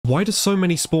Why do so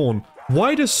many spawn?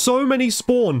 Why do so many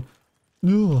spawn?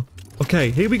 Ugh. Okay,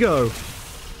 here we go.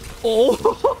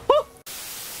 Oh!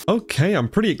 Okay, I'm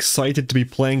pretty excited to be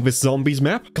playing this zombies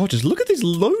map. God, just look at this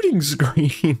loading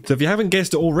screen. So if you haven't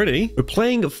guessed it already, we're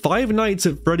playing Five Nights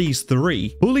at Freddy's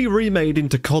 3, fully remade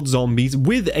into COD Zombies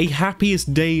with a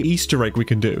happiest day Easter egg we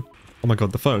can do. Oh my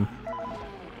god, the phone.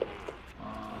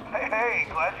 Hey,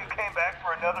 glad you came back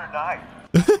for another night.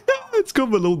 It's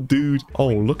got my little dude. Oh,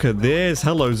 look at this.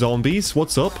 Hello, zombies.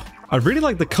 What's up? I really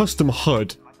like the custom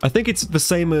HUD. I think it's the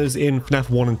same as in FNAF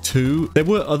 1 and 2. There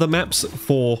were other maps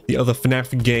for the other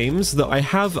FNAF games that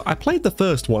I played the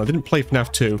first one. I didn't play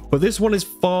FNAF 2, but this one is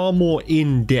far more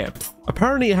in-depth.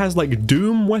 Apparently it has like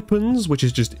Doom weapons, which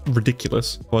is just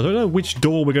ridiculous. Well, I don't know which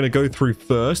door we're going to go through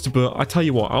first, but I tell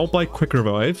you what, I'll buy Quick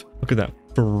Revive. Look at that.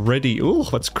 Freddy. Oh,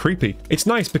 that's creepy. It's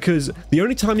nice because the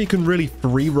only time you can really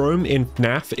free roam in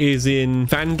FNAF is in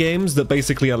fan games that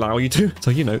basically allow you to.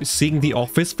 So, you know, seeing the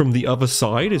office from the other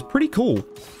side is pretty cool.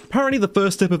 Apparently the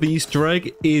first step of the Easter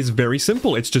egg is very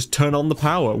simple. It's just turn on the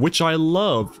power, which I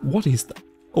love. What is that?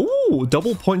 Oh,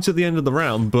 double points at the end of the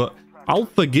round, but I'll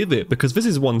forgive it because this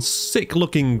is one sick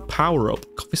looking power up.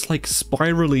 Got this like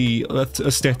spirally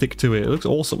aesthetic to it. It looks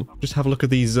awesome. Just have a look at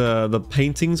these the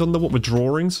paintings on the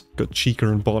drawings. Got Chica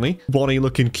and Bonnie. Bonnie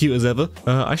looking cute as ever.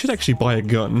 I should actually buy a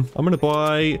gun. I'm gonna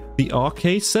buy the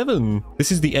RK7.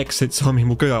 This is the exit, so I mean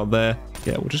we'll go out there.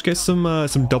 Yeah, we'll just get some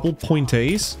double point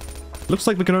A's. Looks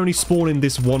like we can only spawn in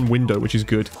this one window, which is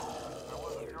good.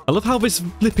 I love how this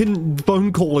flipping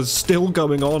phone call is still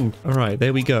going on. All right,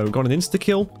 there we go. Got an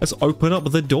insta-kill. Let's open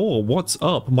up the door. What's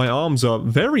up? My arms are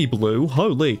very blue.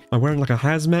 Holy. I'm wearing like a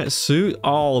hazmat suit.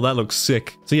 Oh, that looks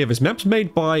sick. So yeah, this map's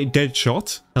made by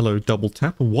Deadshot. Hello, double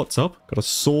tap. What's up? Got a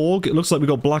sword. It looks like we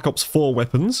got Black Ops 4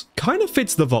 weapons. Kind of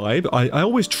fits the vibe. I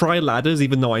always try ladders,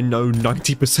 even though I know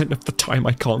 90% of the time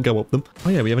I can't go up them. Oh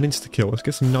yeah, we have an insta-kill. Let's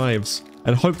get some knives.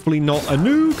 And hopefully not a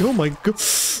nuke. Oh my god.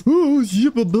 Ooh,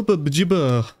 jibba bubba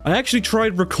jibba. I actually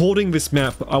tried recording this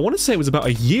map, I want to say it was about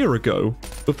a year ago.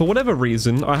 But for whatever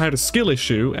reason, I had a skill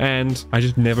issue and I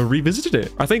just never revisited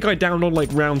it. I think I downloaded like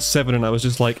round 7 and I was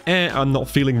just like, I'm not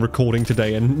feeling recording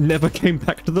today and never came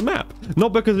back to the map.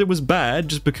 Not because it was bad,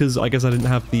 just because I guess I didn't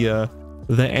have the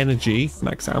energy.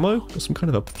 Max ammo. Got some kind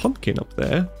of a pumpkin up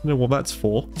there. I don't know what that's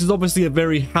for. This is obviously a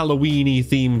very Halloween-y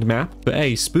themed map, but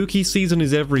hey, spooky season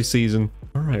is every season.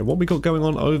 All right, what we got going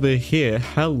on over here?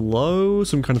 Hello,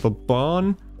 some kind of a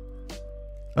barn.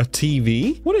 A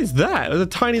TV? What is that? There's a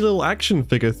tiny little action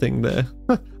figure thing there.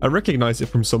 I recognize it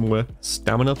from somewhere.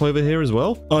 Stamina up over here as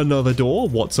well. Another door.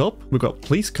 What's up? We've got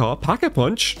police car,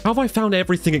 pack-a-punch. How have I found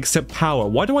everything except power?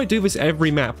 Why do I do this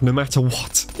every map, no matter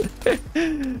what?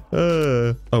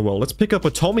 Oh well, let's pick up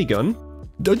a Tommy gun.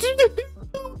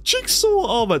 Jigsaw!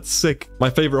 Oh, that's sick. My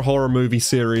favorite horror movie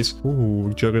series.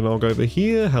 Ooh, Juggernog over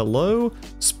here. Hello.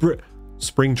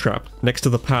 Springtrap next to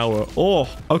the power. Oh,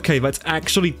 okay, that's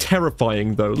actually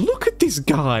terrifying though. Look at this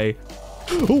guy.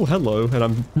 Oh, hello, and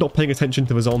I'm not paying attention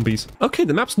to the zombies. Okay,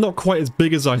 the map's not quite as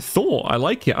big as I thought. I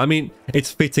like it. I mean,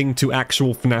 it's fitting to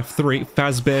actual FNAF 3.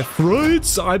 Fazbear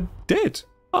Fruits, I'm dead.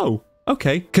 Oh.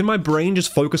 Okay, can my brain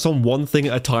just focus on one thing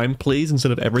at a time, please,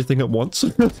 instead of everything at once?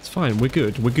 It's fine, we're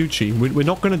good, we're Gucci. We're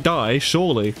not gonna die,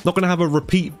 surely. Not gonna have a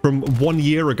repeat from 1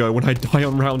 year ago when I die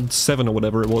on round 7 or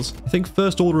whatever it was. I think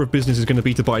first order of business is gonna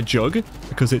be to buy Jug,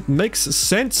 because it makes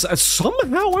sense.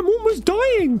 Somehow I'm almost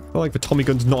dying. I like the Tommy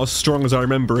gun's not as strong as I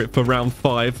remember it for round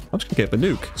 5. I'm just gonna get the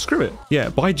nuke. Screw it. Yeah,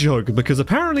 buy Jug, because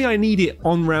apparently I need it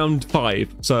on round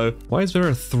 5. So why is there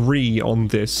a 3 on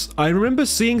this? I remember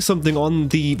seeing something on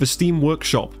the Steam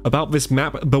Workshop about this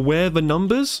map, Beware the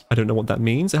Numbers. I don't know what that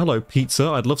means. Hello, pizza.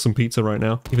 I'd love some pizza right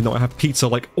now, even though I have pizza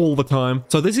like all the time.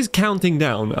 So this is counting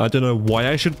down. I don't know why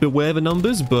I should beware the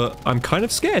numbers, but I'm kind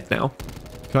of scared now.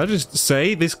 Can I just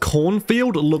say, this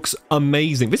cornfield looks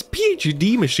amazing. This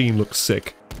PhD machine looks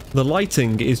sick. The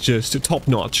lighting is just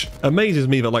top-notch. Amazes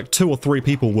me that like 2 or 3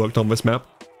 people worked on this map.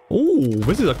 Oh,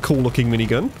 this is a cool looking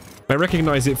minigun. I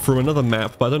recognize it from another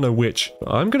map, but I don't know which.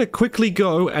 I'm gonna quickly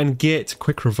go and get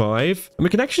Quick Revive. And we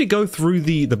can actually go through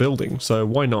the building, so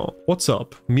why not? What's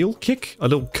up? Mule Kick? A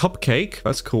little cupcake?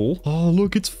 That's cool. Oh,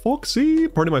 look, it's Foxy.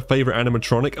 Probably my favorite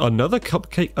animatronic. Another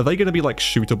cupcake. Are they gonna be like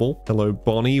shootable? Hello,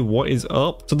 Bonnie. What is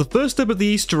up? So the first step of the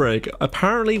Easter egg,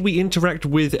 apparently we interact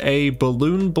with a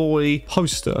Balloon Boy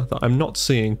poster that I'm not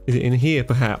seeing. Is it in here,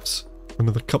 perhaps?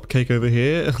 Another cupcake over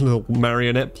here. A little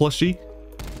marionette plushie.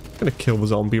 Gonna kill the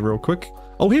zombie real quick.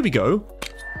 Oh, here we go.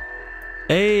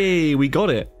 Hey, we got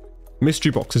it.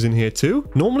 Mystery box is in here too.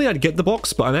 Normally I'd get the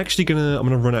box, but I'm actually gonna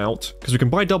run out because we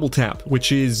can buy double tap,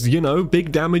 which is, you know,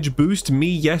 big damage boost. Me,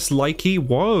 yes, likey.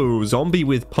 Whoa, zombie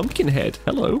with pumpkin head.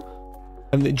 Hello.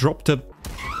 And it dropped to...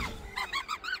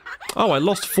 Oh, I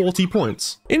lost 40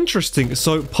 points. Interesting.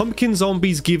 So pumpkin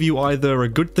zombies give you either a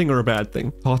good thing or a bad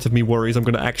thing. Part of me worries I'm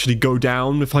going to actually go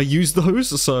down if I use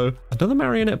those. So another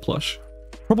marionette plush.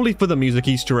 Probably for the music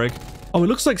Easter egg. Oh, it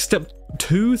looks like step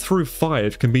 2 through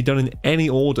 5 can be done in any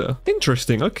order.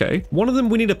 Interesting, okay. One of them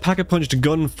we need a pack-a-punched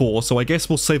gun for, so I guess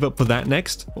we'll save up for that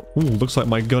next. Ooh, looks like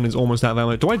my gun is almost out of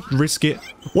ammo. Do I risk it?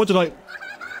 What did I...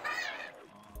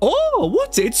 Oh,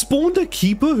 what? It spawned a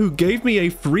keeper who gave me a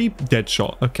free dead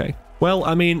shot. Okay. Well,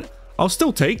 I mean, I'll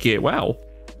still take it. Wow.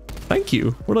 Thank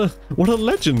you. What a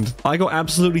legend. I got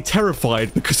absolutely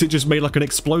terrified because it just made like an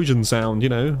explosion sound, you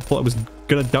know? Thought I was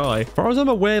gonna die. As far as I'm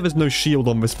aware, there's no shield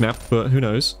on this map, but who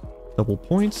knows? Double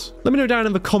points. Let me know down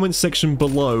in the comments section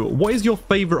below, what is your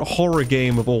favorite horror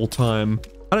game of all time?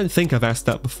 I don't think I've asked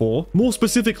that before. More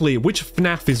specifically, which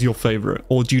FNAF is your favorite?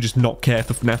 Or do you just not care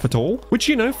for FNAF at all? Which,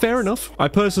 you know, fair enough. I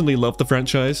personally love the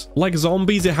franchise. Like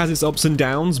zombies, it has its ups and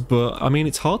downs, but I mean,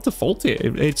 it's hard to fault it.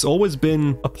 It's always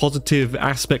been a positive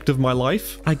aspect of my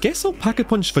life. I guess I'll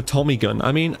pack-a-punch for Tommy Gun.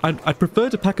 I mean, I'd prefer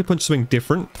to pack-a-punch something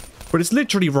different, but it's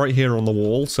literally right here on the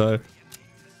wall, so...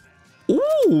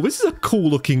 Ooh, this is a cool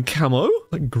looking camo.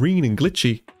 Like green and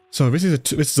glitchy. So this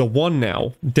is a 1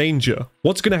 now. Danger.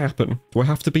 What's gonna happen? Do I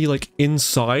have to be like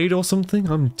inside or something?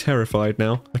 I'm terrified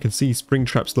now. I can see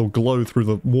Springtrap's little glow through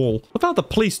the wall. I thought the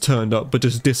police turned up but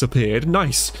just disappeared.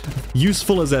 Nice.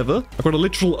 Useful as ever. I've got a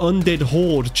literal undead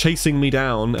horde chasing me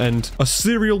down and a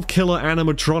serial killer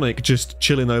animatronic just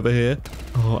chilling over here.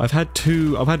 Oh, I've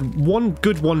had one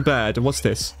good, one bad. What's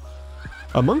this?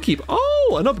 A monkey...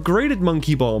 Oh, an upgraded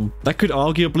monkey bomb. That could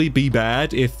arguably be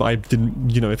bad if I didn't,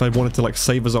 you know, if I wanted to like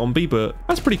save a zombie, but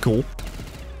that's pretty cool.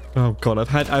 Oh god,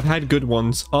 I've had good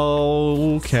ones.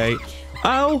 Okay.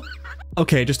 Ow!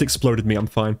 Okay, it just exploded me. I'm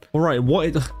fine. All right,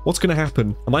 what's gonna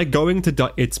happen? Am I going to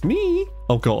die? It's me.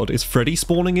 Oh god, is Freddy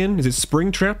spawning in? Is it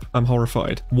Springtrap? I'm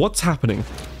horrified. What's happening?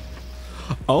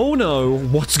 Oh no,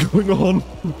 what's going on?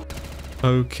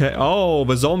 Okay. Oh,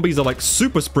 the zombies are like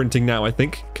super sprinting now, I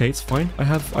think. Okay, it's fine. I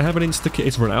have an insta-kit.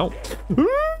 It's run out.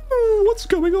 Ooh, what's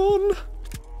going on?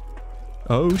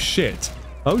 Oh shit.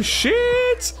 Oh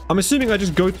shit! I'm assuming I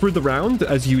just go through the round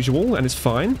as usual and it's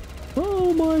fine.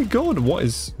 Oh my god,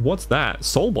 what's that?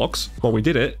 Soul box? Well, we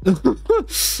did it.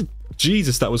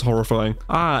 Jesus, that was horrifying.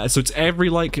 Ah, so it's every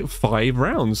like 5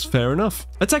 rounds. Fair enough.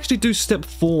 Let's actually do step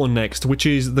 4 next, which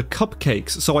is the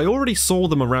cupcakes. So I already saw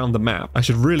them around the map. I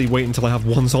should really wait until I have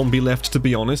 1 zombie left, to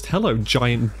be honest. Hello,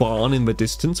 giant barn in the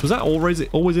distance. Was that always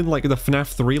in like the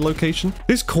FNAF 3 location?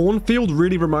 This cornfield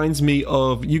really reminds me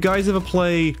of, you guys ever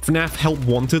play FNAF Help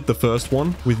Wanted, the first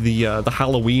one, with the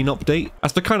Halloween update?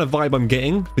 That's the kind of vibe I'm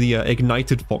getting, the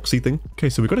ignited foxy thing. Okay,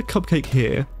 so we've got a cupcake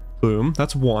here. Boom,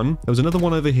 that's 1. There was another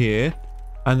one over here.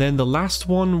 And then the last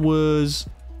one was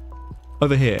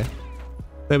over here.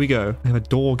 There we go. I have a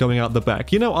door going out the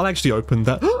back. You know, I'll actually open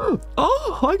that.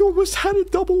 Oh, I almost had a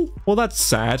double. Well, that's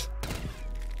sad.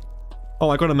 Oh,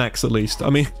 I got a max at least.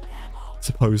 I mean,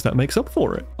 suppose that makes up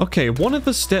for it. Okay, one of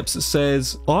the steps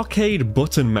says arcade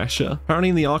button masher. Apparently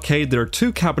in the arcade there are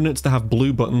 2 cabinets that have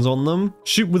blue buttons on them.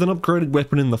 Shoot with an upgraded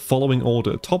weapon in the following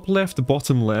order: top left,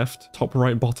 top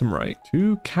right, bottom right.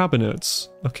 2 cabinets.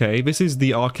 Okay, this is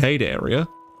the arcade area.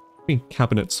 I mean,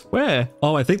 cabinets. Where?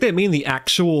 Oh, I think they mean the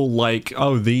actual, like,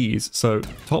 oh, these. So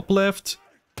top left,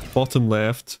 top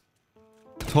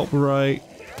right,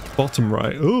 bottom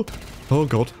right. Oh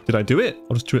god, did I do it?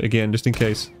 I'll just do it again just in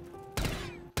case.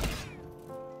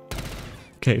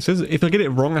 Okay, it says if I get it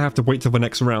wrong, I have to wait till the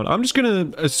next round. I'm just gonna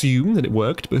assume that it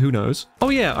worked, but who knows? Oh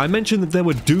yeah, I mentioned that there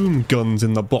were Doom guns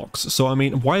in the box, so I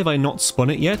mean, why have I not spun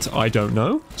it yet? I don't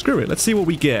know. Screw it, let's see what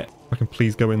we get. I can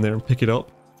please go in there and pick it up.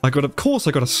 Of course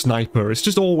I got a sniper. It's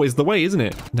just always the way, isn't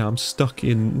it? Now I'm stuck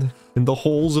in the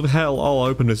halls of hell. I'll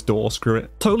open this door, screw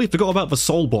it. Totally forgot about the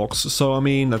soul box, so I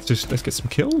mean, let's get some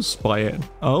kills by it.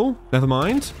 Oh, never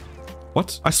mind.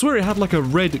 What? I swear it had like a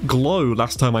red glow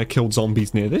last time I killed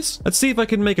zombies near this. Let's see if I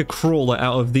can make a crawler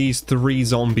out of these 3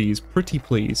 zombies. Pretty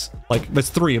please. Like, there's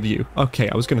 3 of you. Okay,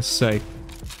 I was gonna say.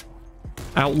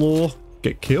 Outlaw,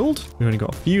 get killed. We only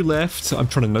got a few left. I'm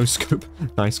trying to no-scope.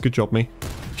 Nice, good job, me.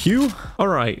 Phew.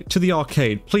 Alright, to the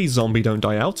arcade. Please, zombie, don't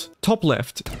die out. Top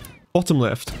left,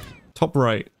 top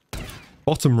right,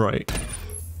 bottom right.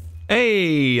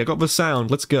 Hey, I got the sound.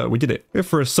 Let's go. We did it. Here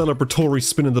for a celebratory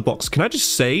spin in the box. Can I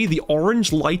just say, the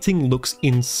orange lighting looks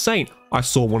insane. I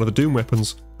saw one of the Doom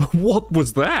weapons. What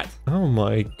was that? Oh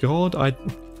my god,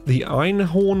 The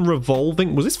Einhorn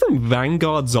revolving. Was this from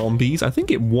Vanguard Zombies? I think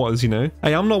it was, you know.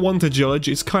 Hey, I'm not one to judge.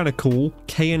 It's kind of cool.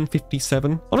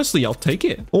 KN57. Honestly, I'll take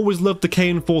it. Always loved the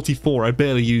KN44. I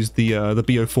barely used the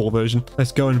BO4 version.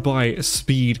 Let's go and buy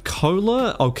Speed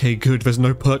Cola. Okay, good. There's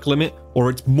no perk limit. Or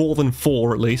it's more than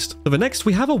 4 at least. So the next,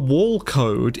 we have a wall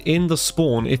code in the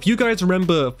spawn. If you guys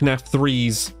remember FNAF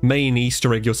 3's main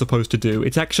Easter egg you're supposed to do,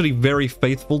 it's actually very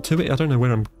faithful to it. I don't know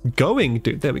where I'm going,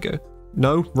 dude. There we go.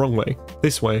 No, wrong way.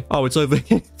 This way. Oh, it's over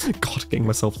here. God, getting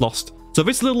myself lost. So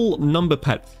this little number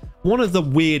pad, one of the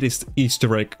weirdest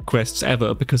Easter egg quests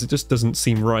ever because it just doesn't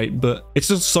seem right, but it's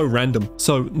just so random.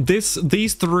 So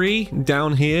these 3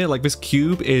 down here, like this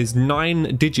cube, is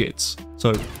 9 digits.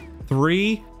 So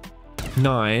 3,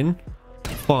 9,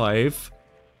 5,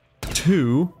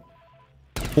 2,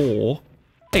 4,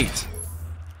 8.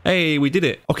 Hey, we did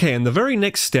it. Okay, and the very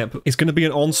next step is going to be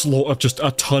an onslaught of just a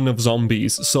ton of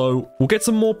zombies. So we'll get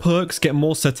some more perks, get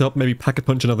more set up, maybe pack a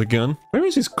punch another gun. Where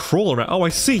is this crawler at? Oh, I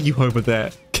see you over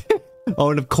there.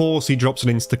 Oh, and of course he drops an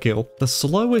insta-kill. The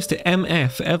slowest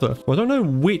MF ever. Well, I don't know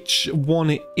which one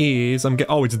it is.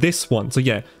 Oh, it's this one. So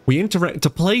yeah, we interact to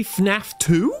play FNAF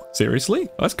 2? Seriously?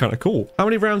 That's kind of cool. How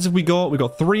many rounds have we got? We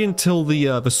got 3 until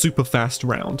the super fast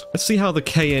round. Let's see how the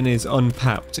KN is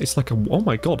unpacked. It's like a, oh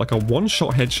my god, like a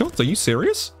one-shot headshot? Are you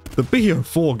serious? The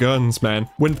BO4 guns, man.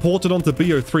 When ported onto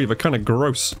BO3, they're kind of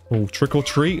gross. Oh, trick or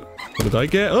treat. What did I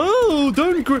get? Oh,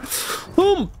 don't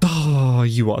oh,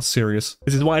 you are serious.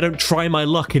 This is why I don't try my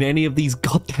luck in any of these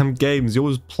goddamn games. You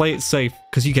always play it safe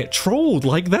because you get trolled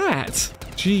like that.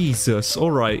 Jesus.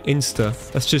 All right,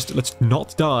 insta. Let's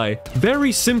not die.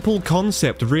 Very simple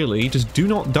concept, really. Just do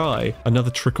not die. Another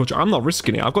trick or treat. I'm not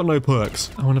risking it. I've got no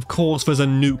perks. Oh, and of course, there's a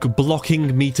nuke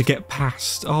blocking me to get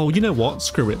past. Oh, you know what?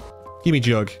 Screw it. Give me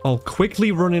Jug. I'll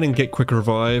quickly run in and get quick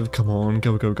revive. Come on,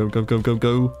 go, go, go, go, go, go,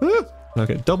 go. Ah!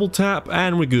 Okay, double tap,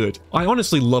 and we're good. I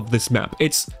honestly love this map.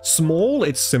 It's small,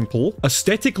 it's simple,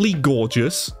 aesthetically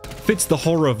gorgeous, fits the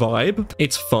horror vibe,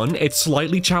 it's fun, it's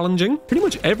slightly challenging. Pretty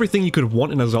much everything you could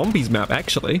want in a zombies map,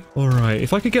 actually. All right,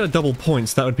 if I could get a double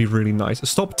points, that would be really nice.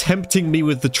 Stop tempting me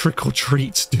with the trick or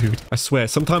treats, dude. I swear,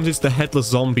 sometimes it's the headless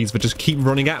zombies that just keep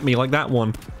running at me like that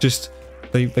one. Just...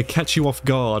 They catch you off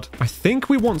guard. I think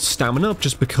we want stamina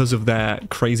just because of that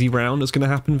crazy round that's going to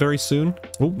happen very soon.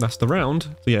 Oh, that's the round.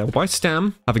 So yeah, buy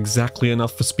stam. Have exactly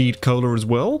enough for speed cola as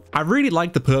well. I really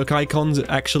like the perk icons,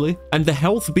 actually. And the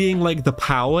health being like the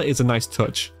power is a nice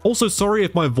touch. Also, sorry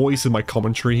if my voice and my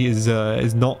commentary is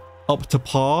not up to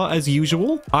par as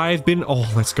usual.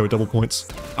 Oh, let's go, double points.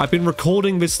 I've been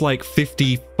recording this like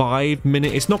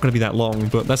 55-minute. It's not going to be that long,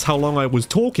 but that's how long I was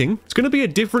talking. It's going to be a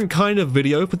different kind of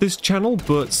video for this channel,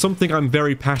 but something I'm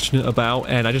very passionate about,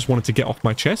 and I just wanted to get off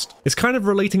my chest. It's kind of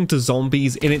relating to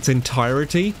zombies in its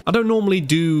entirety. I don't normally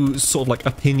do sort of like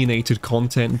opinionated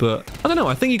content, but I don't know.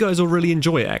 I think you guys will really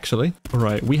enjoy it, actually. All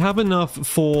right, we have enough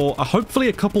for hopefully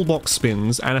a couple box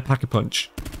spins and a pack-a-punch.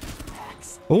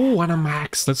 Oh, and a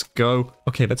max. Let's go.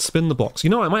 Okay, let's spin the box. You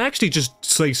know, I might actually just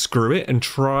say screw it and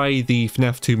try the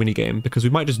FNAF 2 minigame because we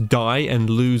might just die and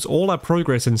lose all our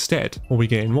progress instead. What we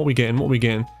getting? What we getting? What we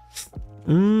getting?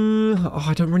 Oh,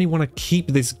 I don't really want to keep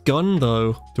this gun,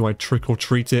 though. Do I trick or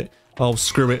treat it? Oh,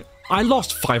 screw it. I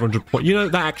lost 500 points. You know,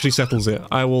 that actually settles it.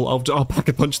 I'll pack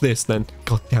a punch this then.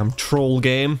 Goddamn troll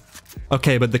game.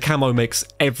 Okay, but the camo makes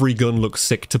every gun look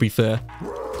sick, to be fair.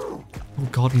 Oh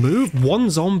god, move. One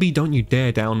zombie, don't you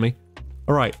dare down me.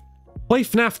 Alright, play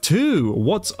FNAF 2.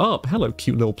 What's up? Hello,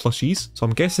 cute little plushies. So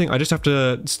I'm guessing I just have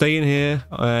to stay in here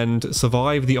and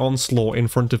survive the onslaught in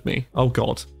front of me. Oh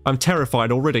god, I'm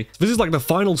terrified already. This is like the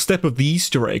final step of the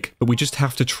Easter egg, but we just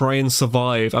have to try and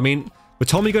survive. I mean, the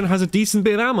Tommy gun has a decent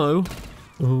bit of ammo.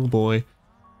 Oh boy.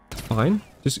 It's fine.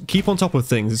 Just keep on top of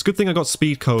things. It's a good thing I got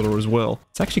speed cola as well.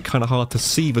 It's actually kind of hard to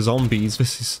see the zombies.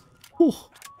 This is... Whew.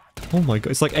 Oh my god,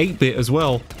 it's like 8-bit as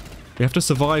well. We have to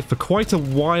survive for quite a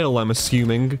while, I'm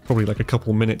assuming. Probably like a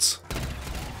couple minutes.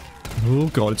 Oh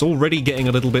god, it's already getting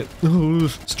a little bit...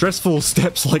 stressful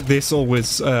steps like this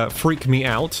always freak me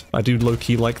out. I do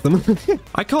low-key like them.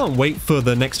 I can't wait for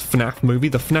the next FNAF movie,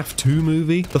 the FNAF 2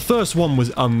 movie. The first one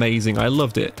was amazing, I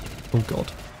loved it. Oh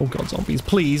god. Oh god, zombies,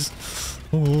 please.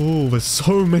 Oh, there's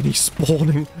so many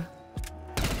spawning.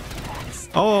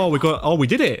 Oh, we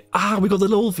did it. Ah, we got the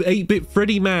little 8-bit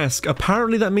Freddy mask.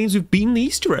 Apparently that means we've beaten the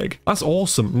Easter egg. That's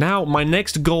awesome. Now, my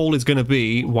next goal is going to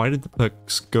be... Why did the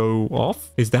perks go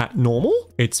off? Is that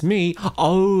normal? It's me.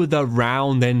 Oh, the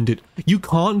round ended. You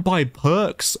can't buy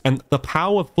perks and the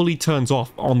power fully turns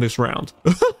off on this round.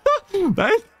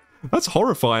 That's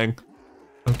horrifying.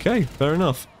 Okay, fair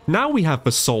enough. Now we have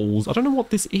the souls. I don't know what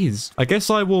this is. I guess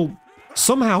I will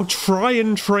somehow try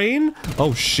and train?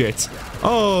 Oh, shit.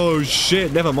 Oh,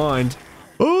 shit. Never mind.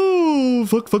 Oh,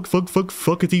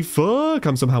 fuckity fuck.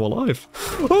 I'm somehow alive.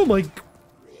 Oh, my...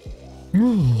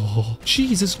 Oh,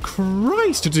 Jesus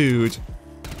Christ, dude.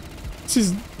 This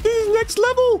is next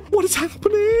level. What is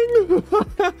happening?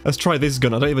 Let's try this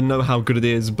gun. I don't even know how good it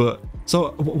is, but...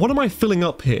 So, what am I filling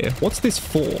up here? What's this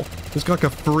for? There's like a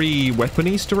free weapon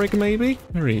Easter egg, maybe?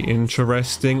 Very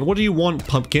interesting. What do you want,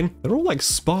 pumpkin? They're all like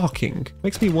sparking.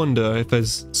 Makes me wonder if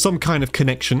there's some kind of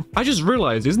connection. I just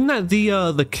realized, isn't that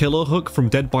the killer hook from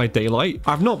Dead by Daylight?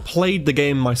 I've not played the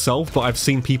game myself, but I've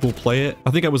seen people play it.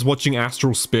 I think I was watching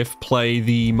Astral Spiff play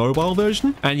the mobile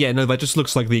version. And yeah, no, that just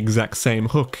looks like the exact same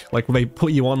hook. Like they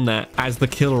put you on that as the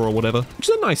killer or whatever, which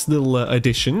is a nice little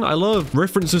addition. I love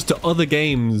references to other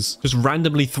games just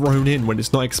randomly thrown in when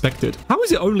it's not expected. How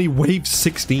is it only wave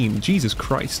 16? Jesus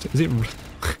Christ. Is it...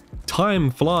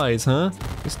 Time flies, huh?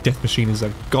 This death machine is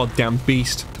a goddamn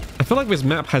beast. I feel like this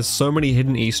map has so many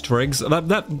hidden Easter eggs.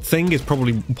 That thing is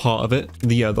probably part of it.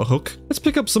 The hook. Let's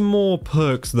pick up some more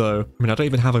perks, though. I mean, I don't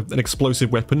even have an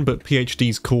explosive weapon, but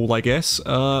PhD's cool, I guess.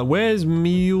 Where's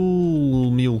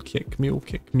Mule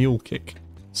Kick?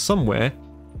 Somewhere.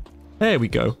 There we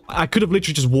go. I could have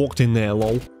literally just walked in there,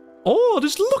 lol. Oh,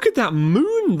 just look at that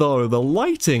moon, though. The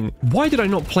lighting. Why did I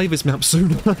not play this map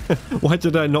sooner? Why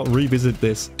did I not revisit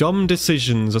this? Dumb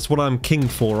decisions. That's what I'm king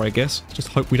for, I guess. Just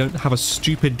hope we don't have a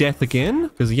stupid death again.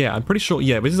 Because, yeah, I'm pretty sure...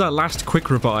 Yeah, this is our last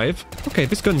quick revive. Okay,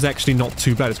 this gun's actually not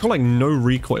too bad. It's got, like, no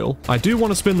recoil. I do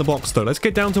want to spin the box, though. Let's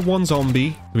get down to one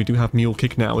zombie. We do have Mule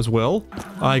Kick now as well.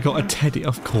 I got a teddy,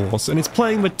 of course. And it's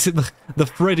playing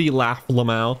the Freddy laugh,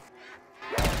 Lamau.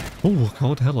 Oh,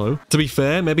 God, hello. To be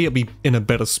fair, maybe it'll be in a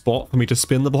better spot for me to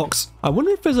spin the box. I wonder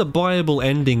if there's a viable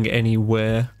ending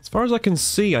anywhere. As far as I can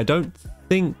see, I don't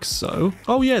think so.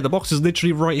 Oh, yeah, the box is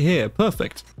literally right here.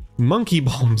 Perfect. Monkey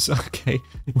bombs. Okay.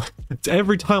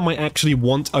 Every time I actually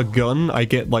want a gun, I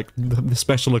get, like, the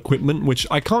special equipment, which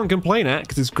I can't complain at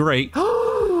because it's great.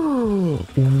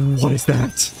 What is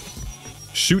that?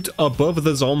 Shoot above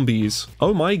the zombies.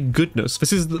 Oh my goodness.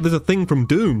 There's a thing from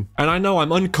Doom. And I know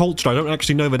I'm uncultured. I don't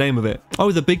actually know the name of it.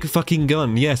 Oh, the big fucking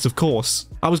gun. Yes, of course.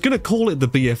 I was going to call it the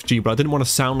BFG, but I didn't want to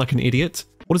sound like an idiot.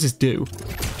 What does this do?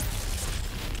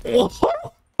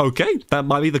 Okay, that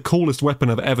might be the coolest weapon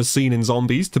I've ever seen in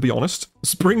zombies, to be honest.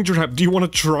 Springtrap, do you want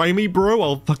to try me, bro?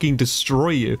 I'll fucking destroy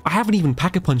you. I haven't even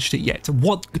pack-a-punched it yet.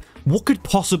 What could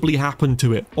possibly happen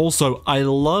to it? Also, I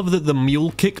love that the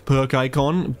Mule Kick perk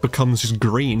icon becomes just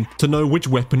green to know which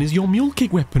weapon is your Mule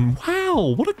Kick weapon.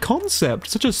 Wow, what a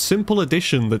concept. Such a simple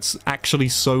addition that's actually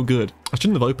so good. I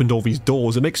shouldn't have opened all these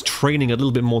doors. It makes training a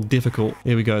little bit more difficult.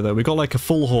 Here we go, though. We got like a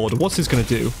full horde. What's this gonna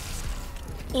do?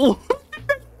 Oh!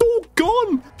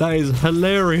 Gone! That is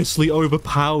hilariously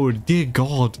overpowered, dear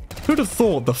God. Who'd have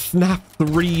thought the FNAF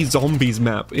 3 Zombies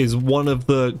map is one of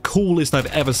the coolest I've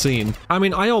ever seen? I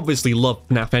mean, I obviously love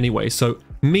FNAF anyway, so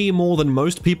me more than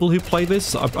most people who play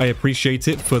this, I appreciate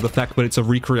it for the fact that it's a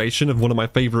recreation of one of my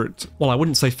favorite, well, I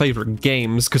wouldn't say favorite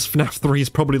games, because FNAF 3 is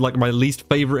probably like my least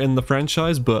favorite in the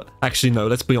franchise, but actually no,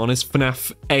 let's be honest,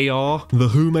 FNAF AR, the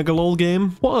Who Megalol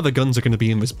game, what other guns are going to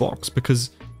be in this box? Because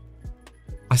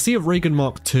I see a Reagan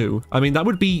Mark II. I mean, that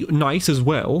would be nice as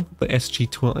well. The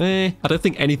SG-12. I don't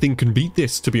think anything can beat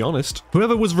this, to be honest.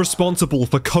 Whoever was responsible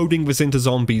for coding this into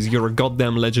zombies, you're a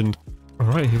goddamn legend. All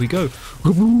right, here we go.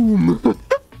 Boom!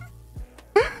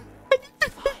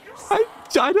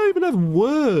 I don't even have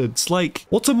words. Like,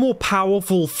 what's a more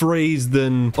powerful phrase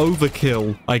than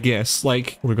overkill, I guess?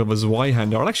 Like, we've got the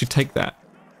Zweihander. I'll actually take that.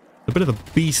 A bit of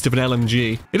a beast of an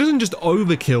LMG. It doesn't just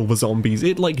overkill the zombies,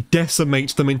 it like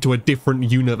decimates them into a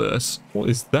different universe. What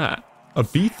is that? A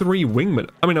B3 wingman.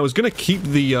 I mean, I was gonna keep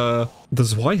the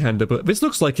Zweihander, but this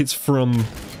looks like it's from,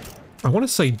 I want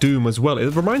to say Doom as well.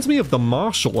 It reminds me of the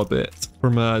Marshall a bit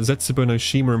from Zetsubo no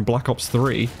Shima and Black Ops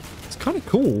 3. It's kind of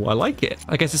cool. I like it.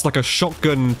 I guess it's like a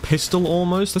shotgun pistol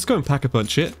almost. Let's go and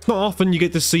pack-a-punch it. Not often you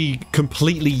get to see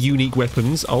completely unique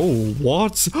weapons. Oh,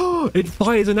 what? It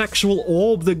fires an actual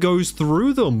orb that goes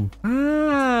through them.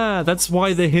 Ah, that's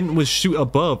why the hint was shoot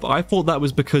above. I thought that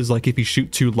was because, like, if you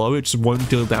shoot too low, it just won't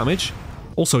deal damage.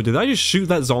 Also, did I just shoot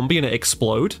that zombie and it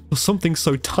explode? For something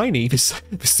so tiny, this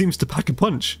seems to pack a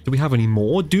punch. Do we have any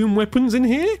more Doom weapons in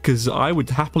here? Because I would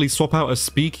happily swap out a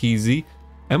speakeasy.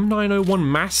 M901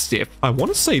 Mastiff. I want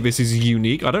to say this is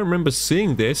unique. I don't remember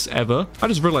seeing this ever. I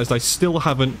just realized I still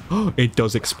haven't... Oh, it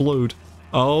does explode.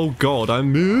 Oh god,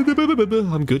 I'm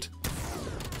good.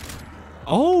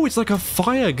 Oh, it's like a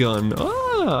fire gun.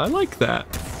 Ah, I like that.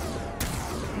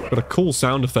 Got a cool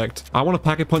sound effect. I want to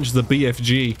pack-a-punch the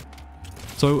BFG.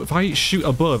 So if I shoot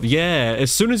above, yeah,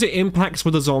 as soon as it impacts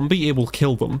with a zombie, it will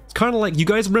kill them. It's kind of like, you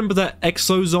guys remember that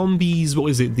Exo Zombies, what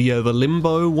is it, the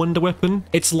Limbo wonder weapon?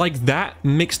 It's like that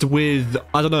mixed with,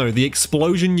 I don't know, the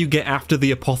explosion you get after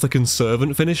the Apothecon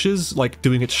Servant finishes, like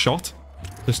doing its shot.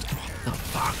 Just,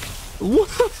 what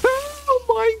the fuck? Oh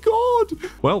my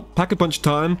god! Well, Pack-a-Punch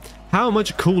time. How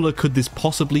much cooler could this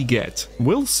possibly get?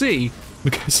 We'll see,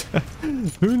 because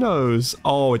who knows?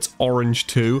 Oh, it's orange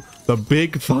too. The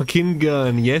big fucking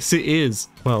gun. Yes, it is.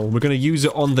 Well, we're going to use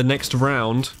it on the next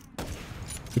round,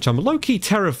 which I'm low-key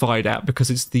terrified at because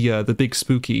it's the big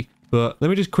spooky. But let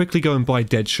me just quickly go and buy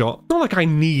Deadshot. Not like I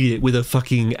need it with a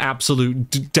fucking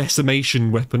absolute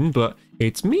decimation weapon, but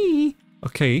it's me.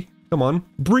 Okay. Come on,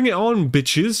 bring it on,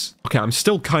 bitches. Okay, I'm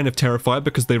still kind of terrified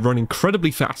because they run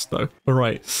incredibly fast, though. All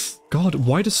right. God,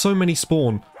 why do so many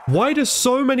spawn? Why do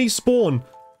so many spawn?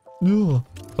 Ugh.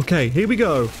 Okay, here we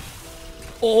go.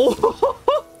 Oh,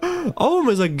 oh,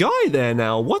 there's a guy there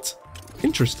now. What?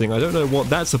 Interesting. I don't know what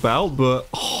that's about, but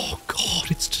oh god,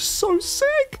 it's just so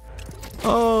sick.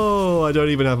 Oh, I don't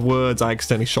even have words. I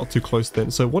accidentally shot too close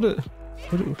then. So what's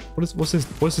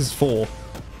this for?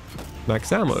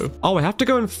 Max ammo. Oh, I have to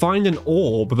go and find an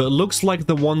orb that looks like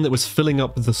the one that was filling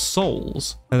up the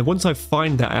souls. And once I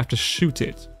find that, I have to shoot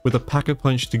it with a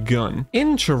pack-a-punched gun.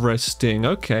 Interesting.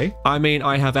 Okay. I mean,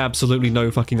 I have absolutely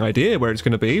no fucking idea where it's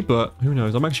going to be, but who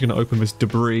knows? I'm actually going to open this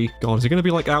debris. God, is it going to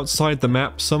be like outside the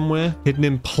map somewhere? Hidden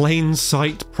in plain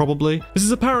sight, probably. This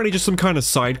is apparently just some kind of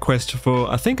side quest for,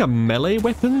 I think, a melee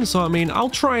weapon. So, I mean,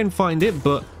 I'll try and find it,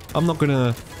 but I'm not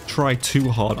gonna try too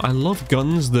hard. I love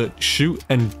guns that shoot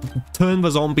and turn the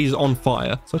zombies on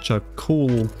fire. Such a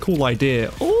cool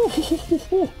idea.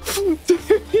 Oh,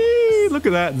 look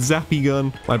at that zappy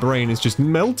gun. My brain is just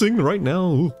melting right now.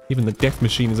 Ooh. Even the death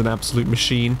machine is an absolute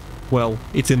machine. Well,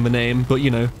 it's in the name, but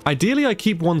you know. Ideally, I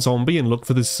keep one zombie and look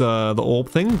for this, the orb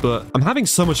thing, but I'm having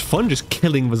so much fun just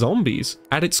killing the zombies.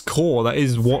 At its core, that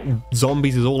is what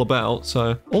zombies is all about,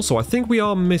 so. Also, I think we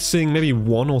are missing maybe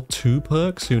 1 or 2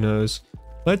 perks, who knows.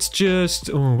 Let's just,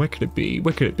 oh, where could it be?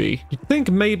 Where could it be? You'd think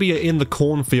maybe in the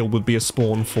cornfield would be a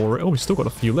spawn for it. Oh, we still got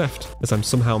a few left, as I'm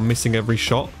somehow missing every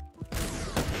shot.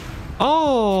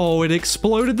 Oh, it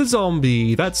exploded the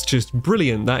zombie. That's just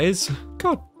brilliant, that is.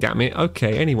 God damn it.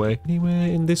 Okay, anyway. Anywhere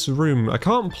in this room. I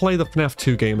can't play the FNAF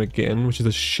 2 game again, which is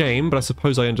a shame, but I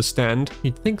suppose I understand.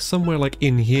 You'd think somewhere like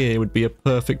in here would be a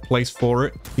perfect place for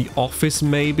it. The office,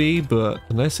 maybe, but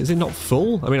unless... Is it not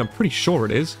full? I mean, I'm pretty sure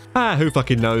it is. Ah, who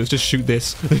fucking knows? Just shoot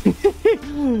this.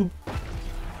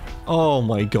 Oh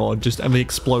my god, just and the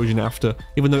explosion after,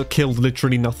 even though it killed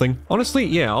literally nothing. Honestly,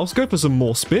 yeah, I'll go for some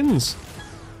more spins.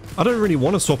 I don't really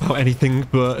want to swap out anything,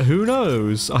 but who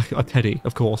knows? A Teddy,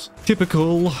 of course.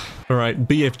 Typical. All right,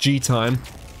 BFG time.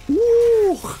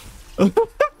 Woo!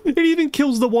 It even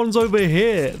kills the ones over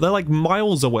here. They're like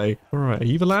miles away. All right, are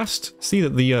you the last? See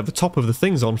that the top of the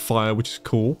thing's on fire, which is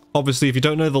cool. Obviously, if you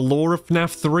don't know the lore of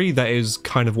FNAF 3, that is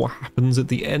kind of what happens at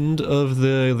the end of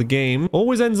the game.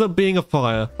 Always ends up being a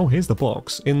fire. Oh, here's the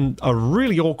box in a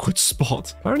really awkward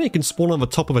spot. Apparently, it can spawn on the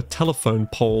top of a telephone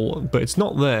pole, but it's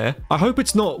not there. I hope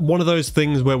it's not one of those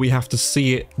things where we have to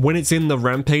see it when it's in the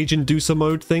Rampage Inducer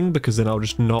mode thing, because then I'll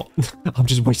just not... I'm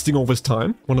just wasting all this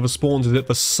time. One of the spawns is at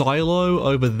the silo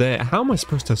over there. How am I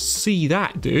supposed to see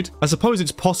that, dude? I suppose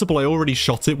it's possible I already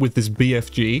shot it with this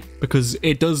BFG because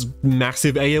it does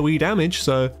massive AoE damage,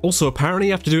 so... Also, apparently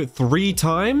you have to do it 3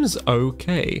 times?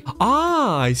 Okay.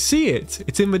 Ah, I see it.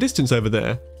 It's in the distance over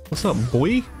there. What's up,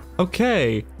 boy?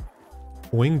 Okay.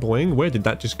 Boing, boing. Where did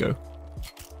that just go?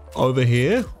 Over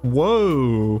here?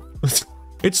 Whoa.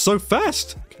 It's so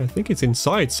fast. Okay, I think it's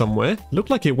inside somewhere. Looked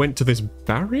like it went to this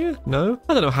barrier? No?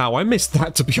 I don't know how I missed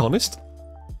that, to be honest.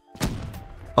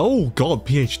 Oh god,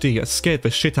 PhD, that scared the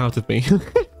shit out of me.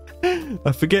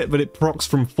 I forget that it procs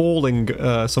from falling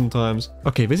sometimes.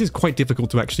 Okay, this is quite difficult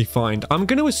to actually find. I'm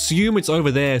going to assume it's over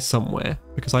there somewhere,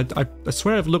 because I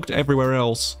swear I've looked everywhere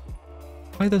else.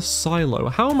 By the silo.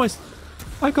 How am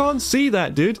I can't see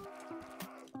that, dude.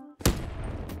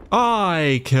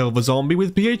 I killed the zombie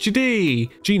with PhD.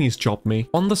 Genius job me.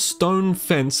 On the stone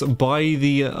fence by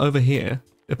the over here,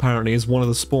 apparently, is one of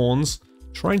the spawns.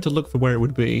 Trying to look for where it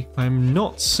would be. I'm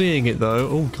not seeing it though.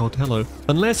 Oh god, hello.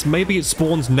 Unless maybe it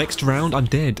spawns next round. I'm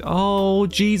dead. Oh,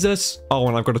 Jesus. Oh,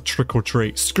 and I've got a trick or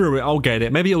treat. Screw it, I'll get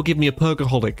it. Maybe it'll give me a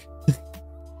perkaholic.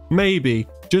 Maybe.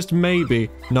 Just maybe.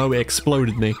 No, it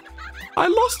exploded me. I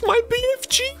lost my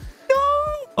BFG.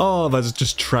 No. Oh, that's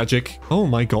just tragic. Oh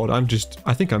my god,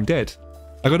 I think I'm dead.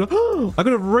 I got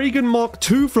a Reagan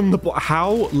Mark II from the...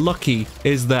 How lucky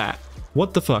is that?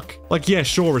 What the fuck? Like, yeah,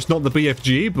 sure, it's not the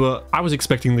BFG, but I was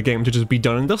expecting the game to just be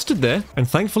done and dusted there. And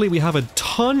thankfully, we have a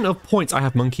ton of points. I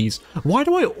have monkeys. Why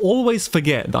do I always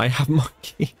forget that I have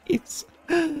monkeys?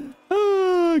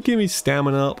 Give me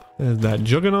stamina up. There's that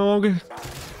Juggernog.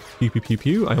 Pew, pew, pew,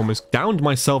 pew. I almost downed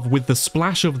myself with the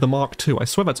splash of the Mark II. I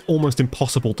swear that's almost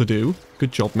impossible to do.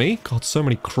 Good job, me. God, so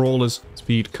many crawlers.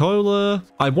 Speed cola.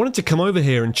 I wanted to come over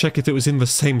here and check if it was in the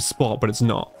same spot, but it's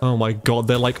not. Oh my god,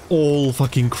 they're like all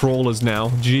fucking crawlers now.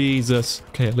 Jesus.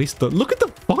 Okay, at least look at the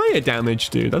fire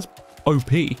damage, dude. That's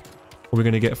OP. What are we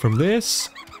gonna get from this?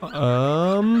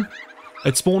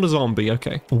 It spawned a zombie.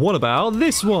 Okay. What about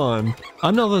this one?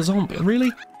 Another zombie.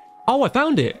 Really? Oh, I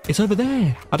found it. It's over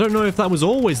there. I don't know if that was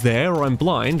always there or I'm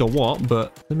blind or what,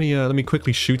 but let me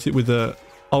quickly shoot it with a...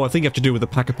 Oh, I think you have to do it with a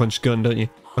pack-a-punch gun, don't you?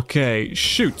 Okay,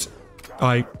 shoot.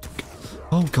 Oh,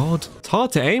 God. It's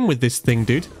hard to aim with this thing,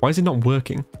 dude. Why is it not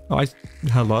working?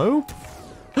 Hello?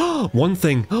 One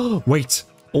thing. Wait.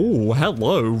 Oh,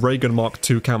 hello, Reagan Mark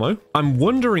II camo. I'm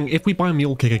wondering if we buy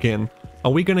Mule Kick again,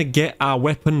 are we going to get our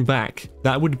weapon back?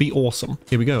 That would be awesome.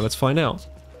 Here we go. Let's find out.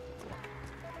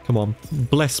 Come on,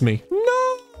 bless me.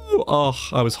 No! Oh,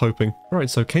 I was hoping. All right,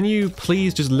 so can you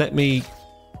please just let me...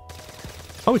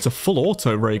 Oh, it's a full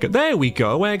auto ray gun. There we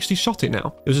go. I actually shot it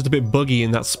now. It was just a bit buggy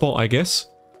in that spot, I guess.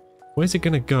 Where's it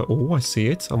gonna go? Oh, I see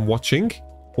it. I'm watching.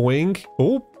 Boing.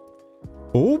 Oh.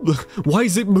 Oh. Why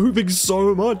is it moving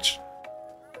so much?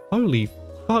 Holy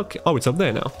fuck. Oh, it's up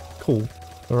there now. Cool.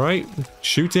 All right.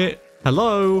 Shoot it.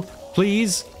 Hello.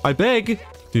 Please. I beg.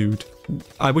 Dude.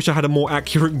 I wish I had a more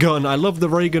accurate gun. I love the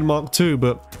Reagan Mark II,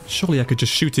 but surely I could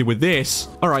just shoot it with this.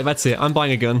 All right, that's it. I'm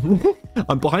buying a gun.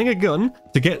 I'm buying a gun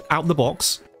to get out the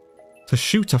box to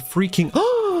shoot a freaking...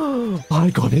 Oh, I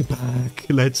got it back.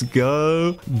 Let's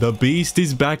go. The beast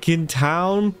is back in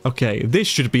town. Okay, this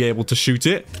should be able to shoot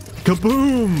it.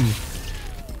 Kaboom!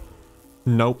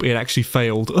 Nope, it actually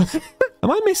failed.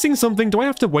 Am I missing something? Do I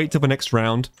have to wait till the next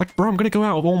round? Like, bro, I'm gonna go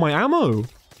out of all my ammo.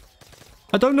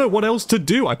 I don't know what else to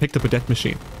do. I picked up a death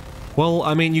machine. Well,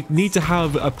 I mean, you need to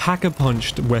have a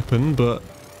pack-a-punched weapon, but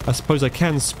I suppose I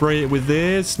can spray it with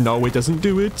this. No, it doesn't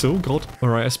do it. Oh, God. All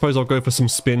right, I suppose I'll go for some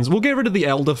spins. We'll get rid of the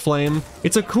Elder Flame.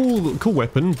 It's a cool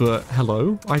weapon, but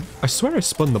hello. I swear I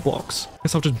spun the box.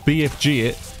 Guess I'll just BFG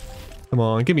it. Come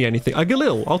on, give me anything. A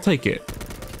Galil, I'll take it.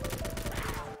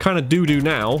 Kind of doo-doo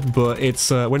now, but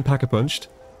it's when pack-a-punched.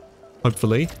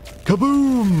 Hopefully.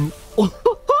 Kaboom!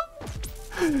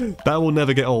 That will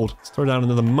never get old. Let's throw down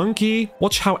another monkey.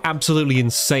 Watch how absolutely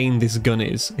insane this gun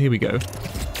is. Here we go.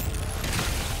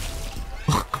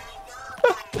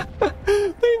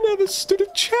 They never stood a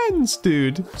chance,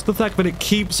 dude. It's the fact that it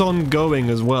keeps on going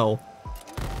as well.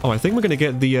 Oh, I think we're gonna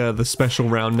get the special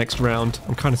round next round.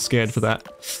 I'm kind of scared for that.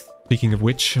 Speaking of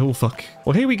which, oh fuck.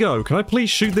 Well, here we go. Can I please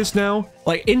shoot this now?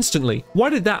 Like, instantly. Why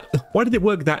did it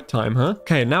work that time, huh?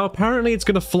 Okay, now apparently it's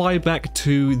gonna fly back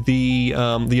to the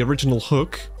original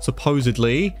hook,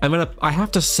 supposedly. And then I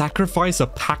have to sacrifice a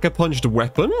pack-a-punched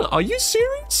weapon? Are you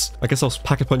serious? I guess I'll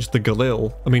pack-a-punch the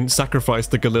Galil. I mean, sacrifice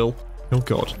the Galil. Oh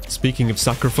god. Speaking of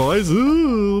sacrifice,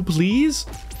 ooh, please.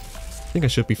 I think I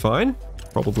should be fine.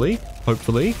 Probably.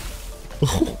 Hopefully.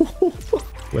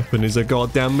 Weapon is a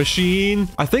goddamn machine.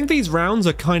 I think these rounds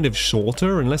are kind of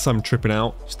shorter, unless I'm tripping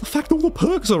out. Just the fact that all the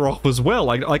perks are off as well.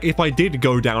 Like if I did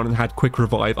go down and had quick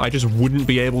revive, I just wouldn't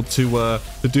be able to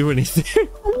do anything.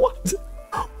 What?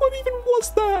 What even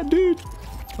was that, dude?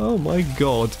 Oh my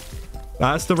god.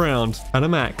 That's the round. And a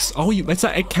max. Oh,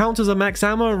 it counts as a max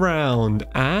ammo round.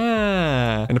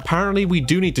 Ah. And apparently we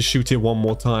do need to shoot it one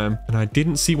more time. And I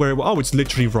didn't see where it was. Oh, it's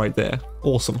literally right there.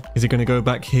 Awesome. Is it going to go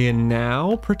back here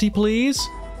now, pretty please?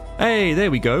 Hey, there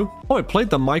we go. Oh, it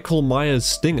played the Michael Myers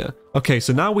stinger. Okay,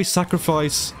 so now we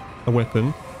sacrifice a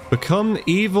weapon. Become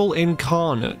evil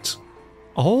incarnate.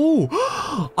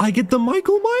 Oh, I get the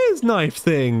Michael Myers knife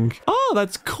thing. Oh,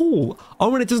 that's cool.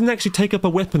 Oh, and it doesn't actually take up a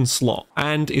weapon slot.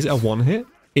 And is it a one hit?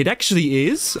 It actually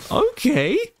is.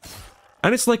 Okay.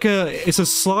 And it's like a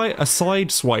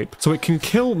side swipe. So it can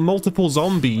kill multiple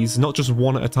zombies, not just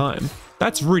one at a time.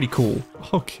 That's really cool.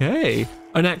 Okay.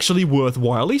 An actually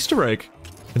worthwhile Easter egg.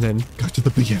 And then go to the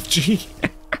BFG.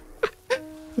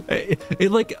 it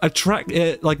like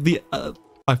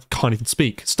I can't even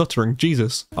speak. Stuttering.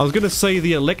 Jesus. I was going to say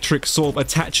the electric sort of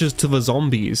attaches to the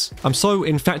zombies. I'm so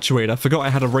infatuated. I forgot I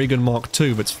had a Reagan Mark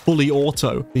II that's fully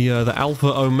auto. The Alpha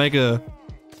Omega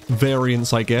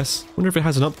variants, I guess. Wonder if it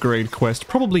has an upgrade quest.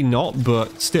 Probably not,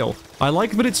 but still. I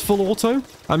like that it's full auto.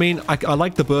 I mean, I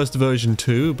like the burst version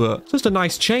too, but just a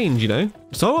nice change, you know?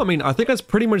 So, I mean, I think that's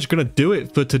pretty much going to do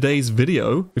it for today's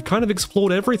video. We've kind of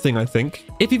explored everything, I think.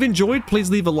 If you've enjoyed, please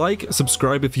leave a like,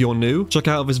 subscribe if you're new. Check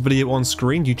out this video on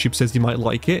screen. YouTube says you might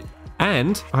like it.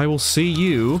 And I will see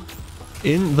you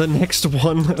in the next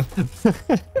one.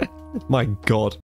 My God.